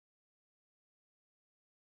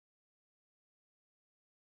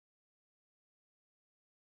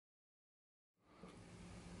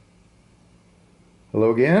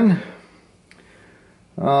Hello again.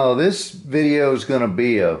 This video is going to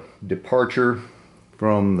be a departure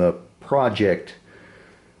from the project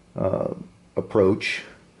approach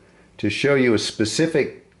to show you a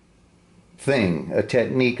specific thing, a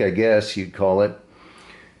technique, I guess you'd call it.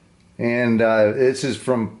 And this is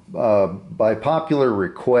from by popular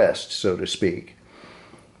request, so to speak.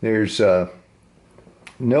 There's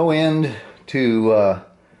no end to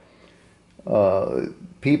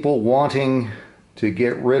people wanting to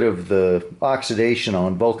get rid of the oxidation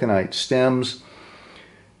on vulcanite stems,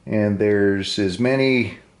 and there's as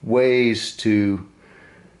many ways to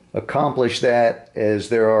accomplish that as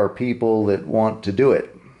there are people that want to do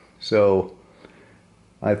it. So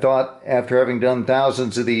I thought, after having done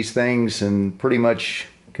thousands of these things and pretty much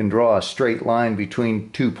can draw a straight line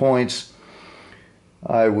between 2 points,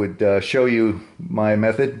 I would show you my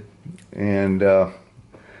method and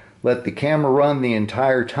let the camera run the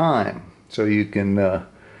entire time, so you can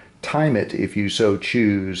time it if you so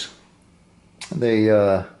choose.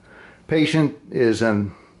 The patient is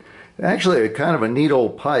actually a kind of a neat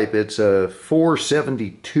old pipe. It's a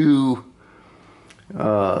 472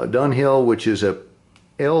 Dunhill, which is a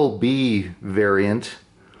LB variant.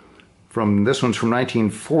 This one's from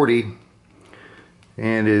 1940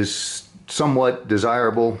 and is somewhat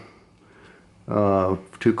desirable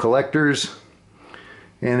to collectors.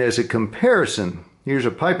 And as a comparison, here's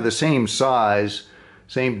a pipe of the same size,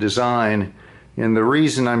 same design, and the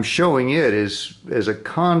reason I'm showing it is as a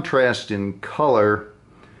contrast in color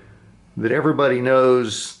that everybody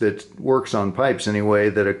knows that works on pipes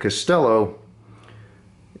anyway, that a Castello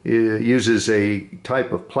uses a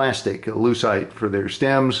type of plastic, a lucite, for their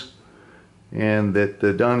stems, and that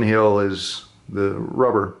the Dunhill is the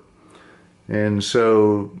rubber. And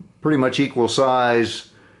so pretty much equal size.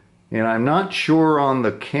 And I'm not sure on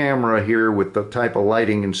the camera here, with the type of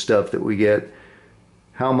lighting and stuff that we get,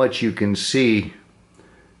 how much you can see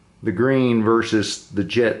the green versus the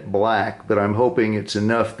jet black, but I'm hoping it's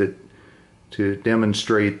enough to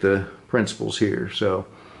demonstrate the principles here. So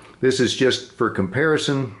this is just for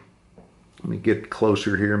comparison. Let me get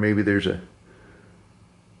closer here. Maybe there's a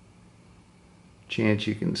chance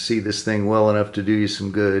you can see this thing well enough to do you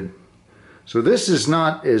some good. So this is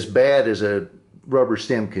not as bad as a rubber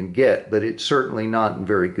stem can get, but it's certainly not in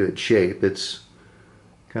very good shape. It's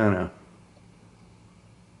kind of,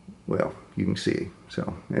 well, you can see.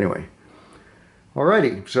 So anyway,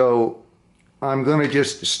 alrighty, so I'm going to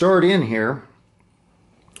just start in here,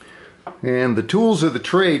 and the tools of the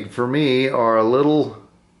trade for me are a little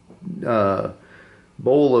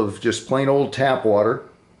bowl of just plain old tap water,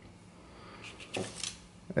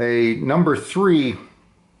 a number 3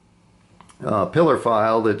 pillar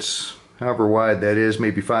file that's however wide that is,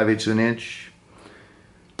 maybe 5/8 of an inch.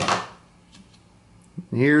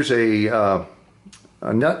 Here's a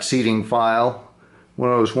nut seating file,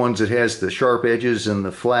 one of those ones that has the sharp edges and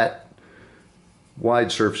the flat,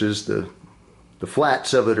 wide surfaces. The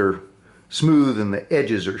flats of it are smooth and the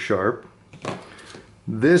edges are sharp.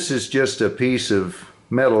 This is just a piece of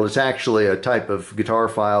metal. It's actually a type of guitar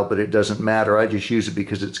file, but it doesn't matter. I just use it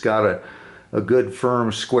because it's got a good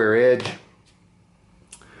firm square edge.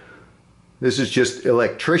 This is just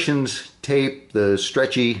electrician's tape, the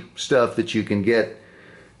stretchy stuff that you can get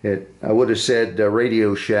at, I would have said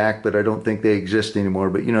Radio Shack, but I don't think they exist anymore,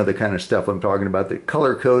 but you know the kind of stuff I'm talking about, the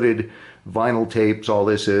color-coded vinyl tapes, all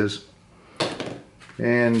this is.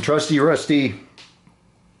 And trusty rusty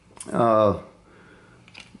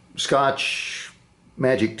Scotch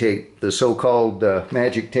magic tape, the so-called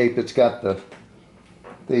magic tape that's got the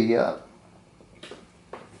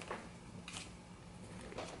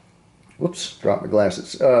whoops, dropped my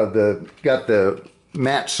glasses. Got the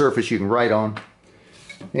matte surface you can write on.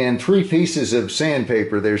 And 3 pieces of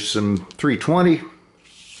sandpaper. There's some 320,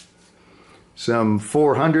 some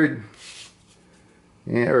 400,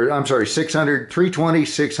 or I'm sorry, 600, 320,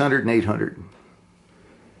 600, and 800.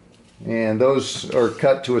 And those are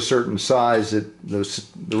cut to a certain size. The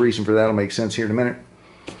reason for that will make sense here in a minute.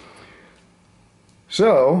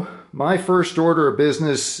 So, my first order of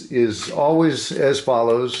business is always as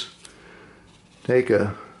follows. Take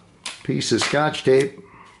a piece of Scotch tape,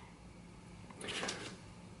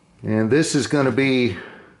 and this is going to be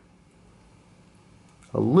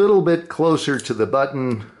a little bit closer to the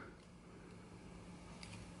button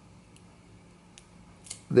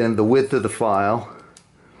than the width of the file.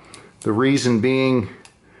 The reason being,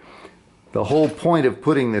 the whole point of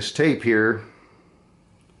putting this tape here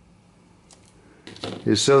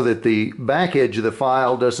is so that the back edge of the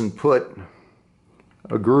file doesn't put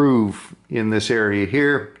a groove in this area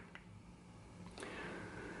here.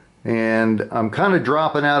 And I'm kind of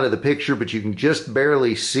dropping out of the picture, but you can just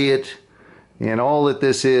barely see it. And all that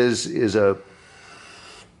this is a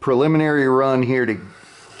preliminary run here to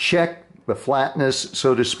check the flatness,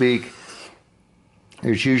 so to speak.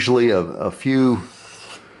 There's usually a few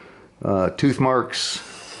tooth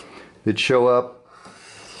marks that show up.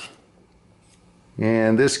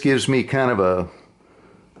 And this gives me kind of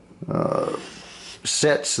a,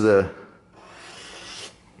 sets the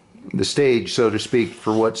stage, so to speak,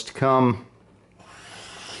 for what's to come.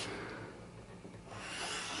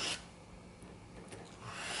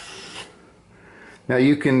 Now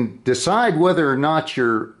you can decide whether or not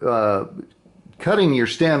you're cutting your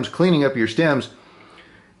stems, cleaning up your stems,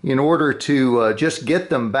 in order to just get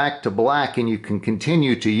them back to black, and you can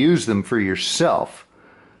continue to use them for yourself,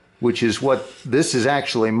 which is what this is.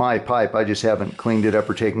 Actually my pipe. I just haven't cleaned it up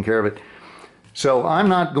or taken care of it. So I'm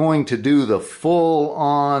not going to do the full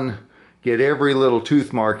on get every little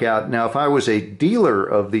tooth mark out. Now if I was a dealer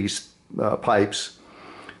of these pipes,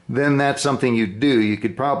 then that's something you'd do. You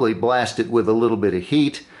could probably blast it with a little bit of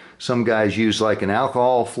heat. Some guys use like an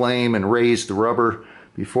alcohol flame and raise the rubber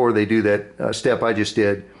before they do that step I just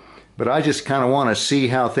did. But I just kind of want to see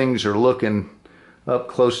how things are looking up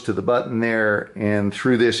close to the button there and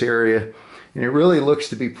through this area. And it really looks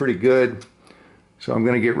to be pretty good. So I'm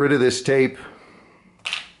going to get rid of this tape.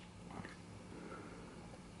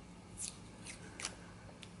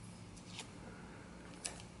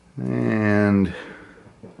 And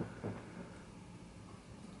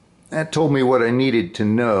that told me what I needed to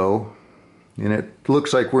know, and it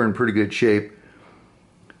looks like we're in pretty good shape.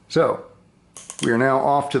 So we are now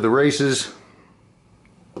off to the races.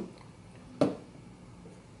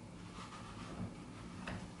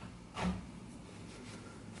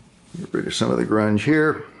 Get rid of some of the grunge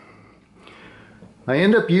here. I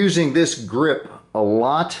end up using this grip a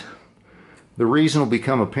lot. The reason will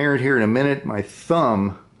become apparent here in a minute. My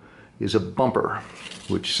thumb is a bumper,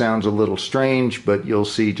 which sounds a little strange, but you'll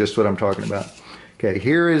see just what I'm talking about. Okay,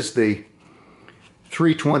 here is the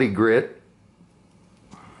 320 grit.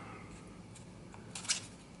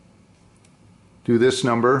 Do this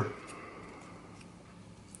number.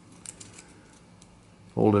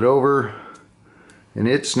 Fold it over, and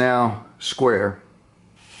it's now square.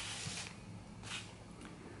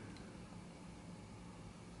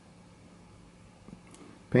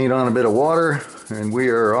 Paint on a bit of water, and we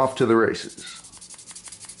are off to the races.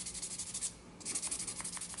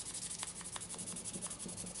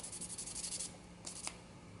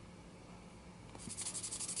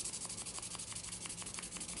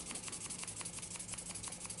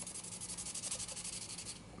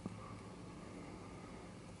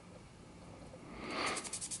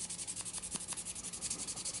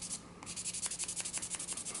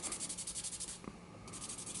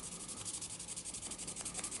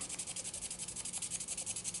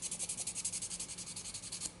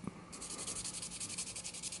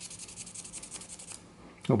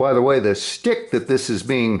 Oh, by the way, the stick that this is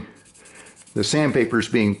being, the sandpaper is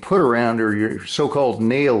being put around are your so-called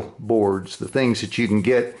nail boards, the things that you can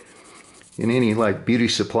get in any like beauty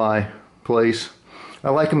supply place.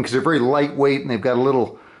 I like them because they're very lightweight and they've got a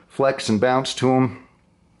little flex and bounce to them,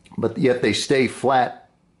 but yet they stay flat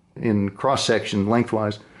in cross-section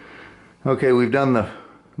lengthwise. Okay, we've done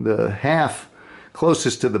the half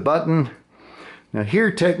closest to the button. Now here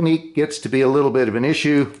technique gets to be a little bit of an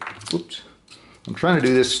issue. Oops. I'm trying to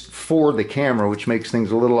do this for the camera, which makes things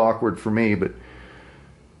a little awkward for me, but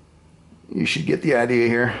you should get the idea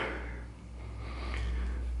here.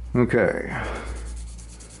 Okay.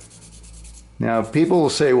 Now people will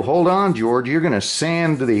say, well, hold on, George, you're going to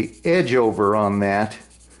sand the edge over on that.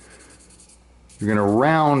 You're going to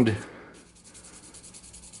round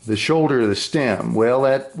the shoulder of the stem. Well,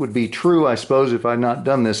 that would be true, I suppose, if I'd not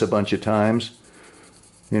done this a bunch of times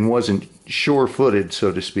and wasn't sure-footed,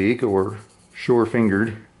 so to speak, or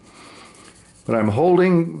sure-fingered. But I'm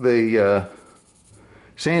holding the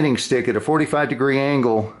sanding stick at a 45-degree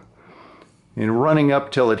angle and running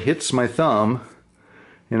up till it hits my thumb,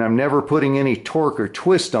 and I'm never putting any torque or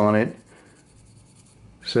twist on it.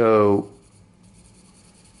 So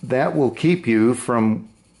that will keep you from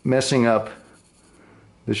messing up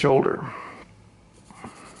the shoulder.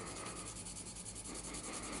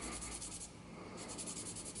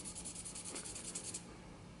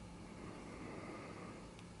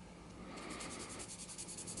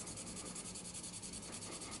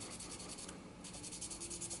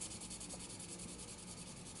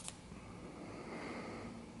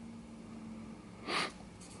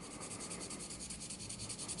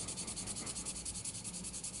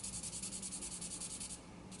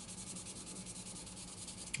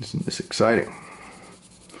 Isn't this exciting?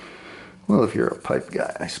 Well, if you're a pipe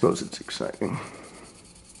guy, I suppose it's exciting.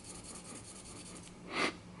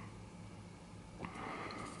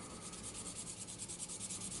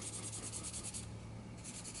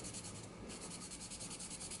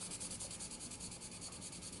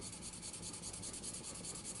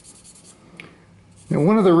 Now,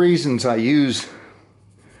 one of the reasons I use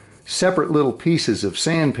separate little pieces of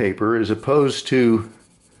sandpaper as opposed to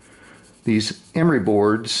these emery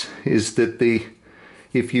boards is that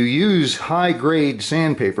if you use high grade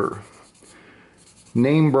sandpaper,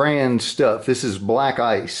 name brand stuff, this is Black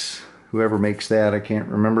Ice, whoever makes that, I can't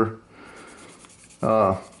remember.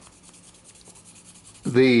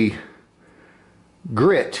 The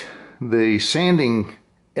grit, the sanding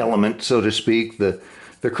element, so to speak, the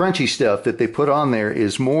crunchy stuff that they put on there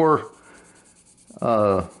is more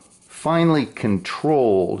finely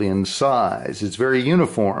controlled in size. It's very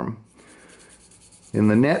uniform.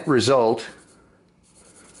 And the net result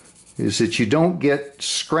is that you don't get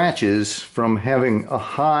scratches from having a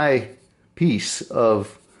high piece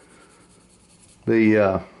of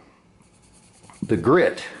the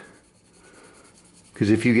grit. Because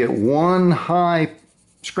if you get one high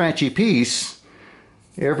scratchy piece,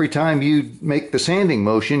 every time you make the sanding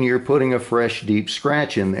motion, you're putting a fresh deep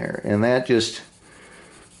scratch in there. And that just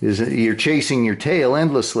is, you're chasing your tail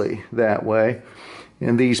endlessly that way.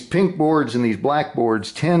 And these pink boards and these black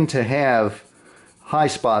boards tend to have high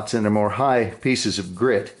spots in them or high pieces of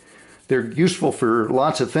grit. They're useful for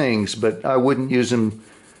lots of things, but I wouldn't use them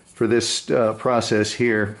for this process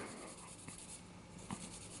here.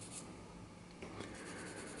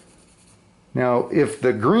 Now, if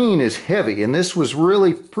the green is heavy, and this was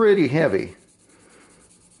really pretty heavy,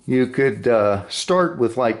 you could start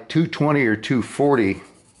with like 220 or 240. In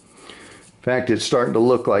fact, it's starting to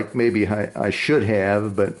look like maybe I should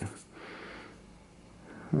have, but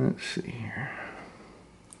let's see here.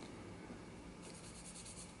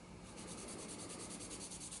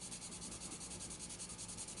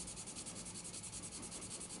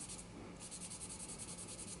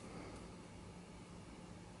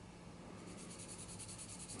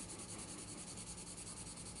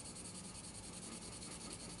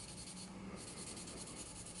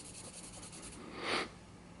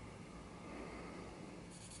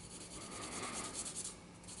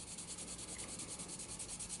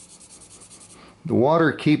 The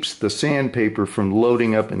water keeps the sandpaper from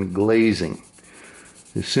loading up and glazing.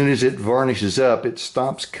 As soon as it varnishes up, it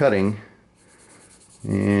stops cutting,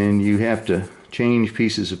 and you have to change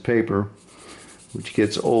pieces of paper, which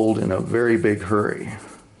gets old in a very big hurry.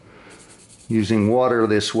 Using water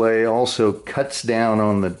this way also cuts down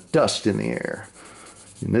on the dust in the air.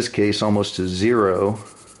 In this case, almost to zero,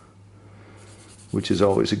 which is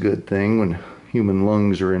always a good thing when human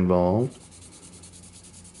lungs are involved.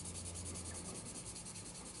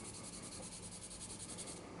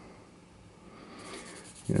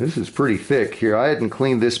 Yeah, this is pretty thick here. I hadn't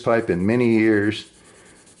cleaned this pipe in many years.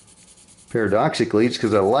 Paradoxically, it's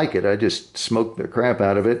because I like it. I just smoke the crap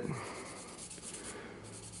out of it.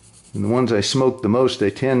 And the ones I smoke the most, I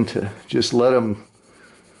tend to just let them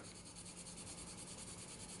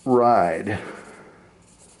ride.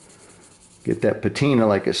 Get that patina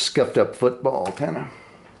like a scuffed up football, kind of.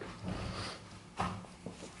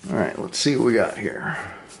 All right, let's see what we got here.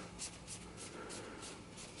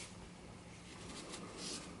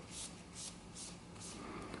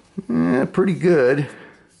 Pretty good.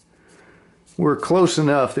 We're close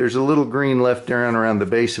enough. There's a little green left around the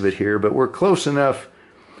base of it here, but we're close enough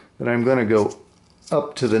that I'm going to go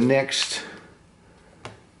up to the next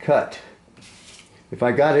cut. If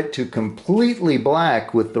I got it to completely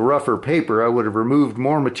black with the rougher paper, I would have removed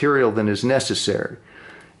more material than is necessary.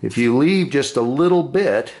 If you leave just a little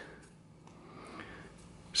bit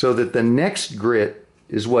so that the next grit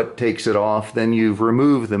is what takes it off, then you've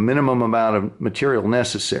removed the minimum amount of material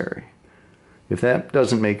necessary. If that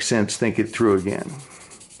doesn't make sense, think it through again.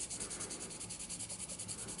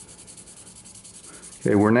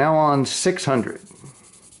 Okay, we're now on 600.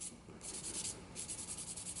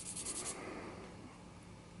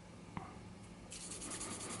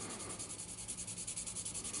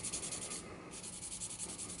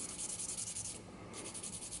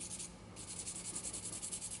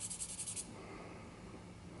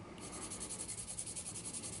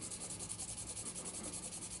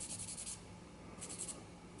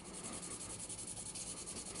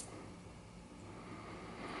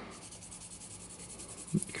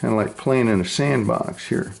 Kind of like playing in a sandbox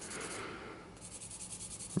here,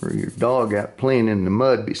 or your dog out playing in the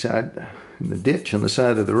mud in the ditch on the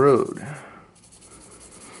side of the road.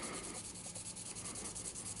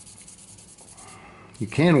 You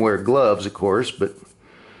can wear gloves, of course, but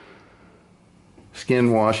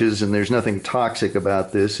skin washes, and there's nothing toxic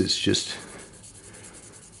about this. It's just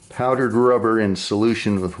powdered rubber in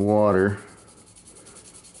solution with water.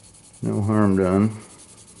 No harm done.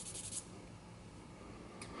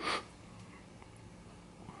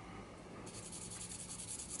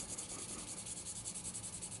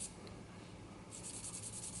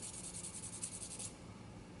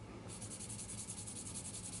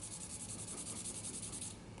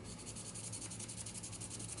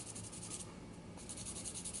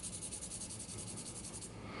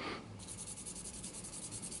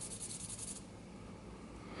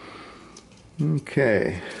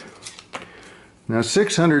 Okay, now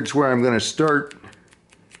 600 is where I'm going to start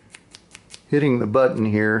hitting the button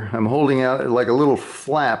here. I'm holding out like a little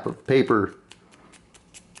flap of paper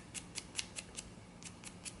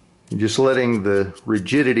and just letting the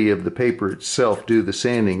rigidity of the paper itself do the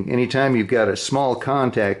sanding. Anytime you've got a small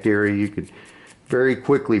contact area, you could very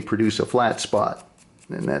quickly produce a flat spot,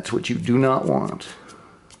 and that's what you do not want.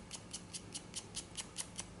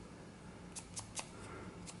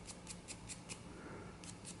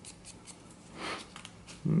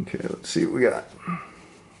 Okay, let's see what we got.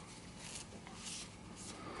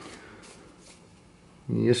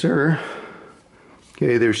 Yes, sir.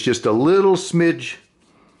 Okay, there's just a little smidge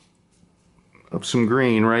of some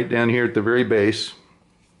green right down here at the very base.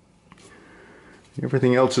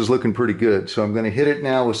 Everything else is looking pretty good, so I'm going to hit it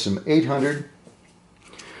now with some 800.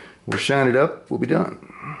 We'll shine it up, we'll be done.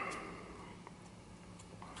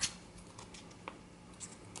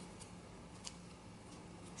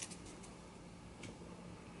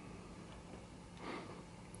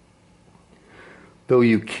 Though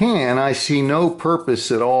you can, I see no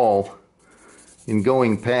purpose at all in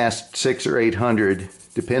going past 600 or 800,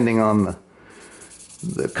 depending on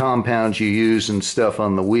the compounds you use and stuff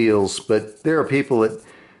on the wheels. But there are people that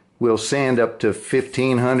will sand up to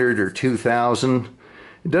 1500 or 2000.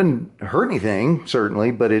 It doesn't hurt anything,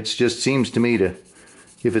 certainly, but it just seems to me to,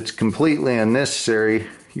 if it's completely unnecessary,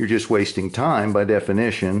 you're just wasting time by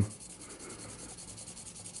definition.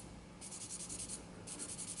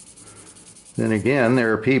 Then again,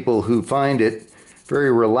 there are people who find it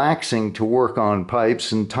very relaxing to work on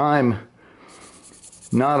pipes, and time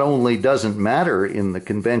not only doesn't matter in the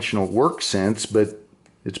conventional work sense, but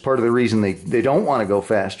it's part of the reason they don't want to go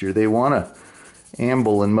faster. They want to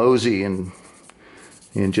amble and mosey and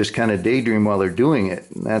just kind of daydream while they're doing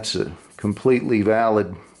it. And that's a completely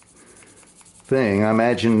valid thing. I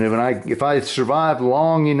imagine if I survive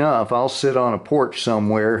long enough, I'll sit on a porch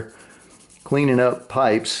somewhere cleaning up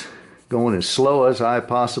pipes, going as slow as I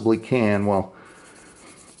possibly can while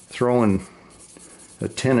throwing a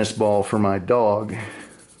tennis ball for my dog.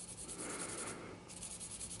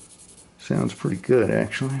 Sounds pretty good,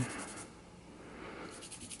 actually.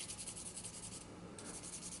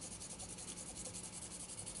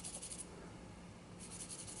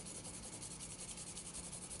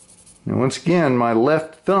 Now, once again, my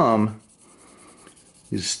left thumb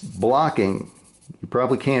is blocking. You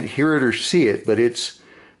probably can't hear it or see it, but it's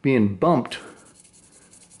being bumped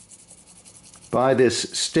by this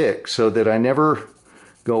stick so that I never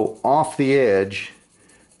go off the edge,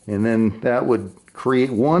 and then that would create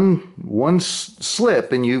one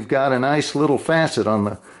slip, and you've got a nice little facet on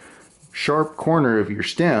the sharp corner of your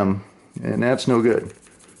stem, and that's no good.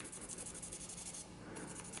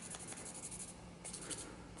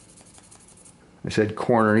 I said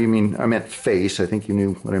corner, I meant face. I think you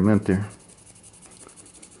knew what I meant there.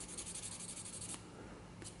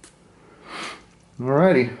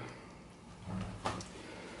 Alrighty.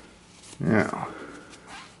 Now,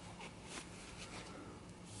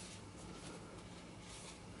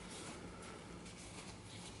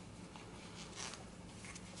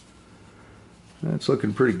 that's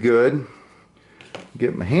looking pretty good.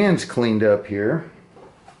 Get my hands cleaned up here.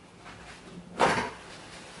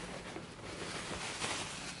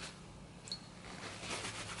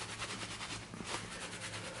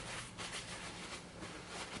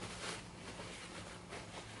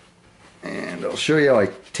 I'll show you how I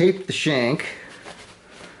tape the shank,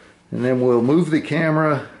 and then we'll move the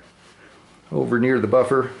camera over near the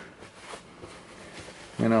buffer,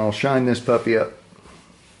 and I'll shine this puppy up.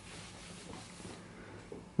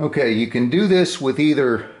 Okay, you can do this with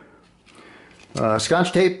either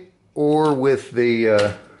Scotch tape or with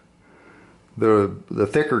the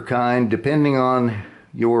thicker kind, depending on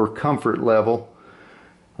your comfort level.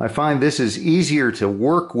 I find this is easier to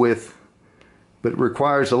work with, but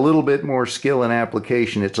requires a little bit more skill and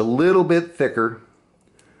application. It's a little bit thicker,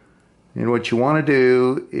 and what you want to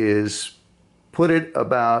do is put it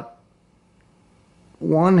about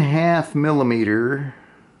 1/2 millimeter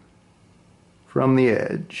from the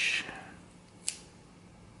edge.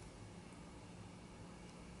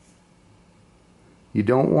 You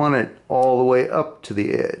don't want it all the way up to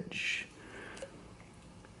the edge.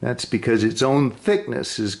 That's because its own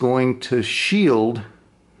thickness is going to shield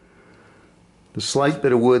the slight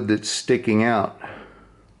bit of wood that's sticking out.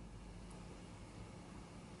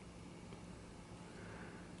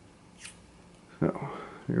 So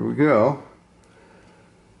here we go.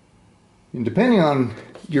 And depending on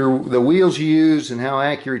the wheels you use and how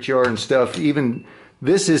accurate you are and stuff, even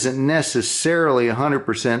this isn't necessarily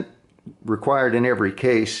 100% required in every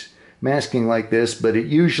case, masking like this, but it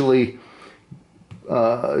usually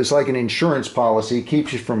is like an insurance policy. It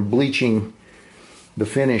keeps you from bleaching the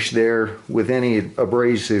finish there with any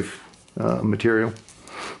abrasive material.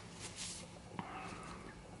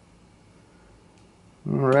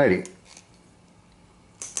 Alrighty.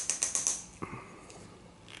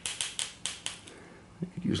 I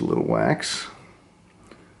could use a little wax.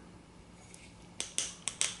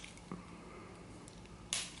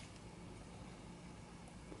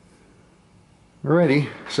 Alrighty,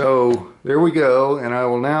 so there we go, and I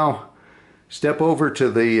will now step over to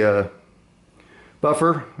the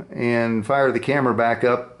buffer and fire the camera back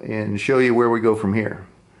up and show you where we go from here.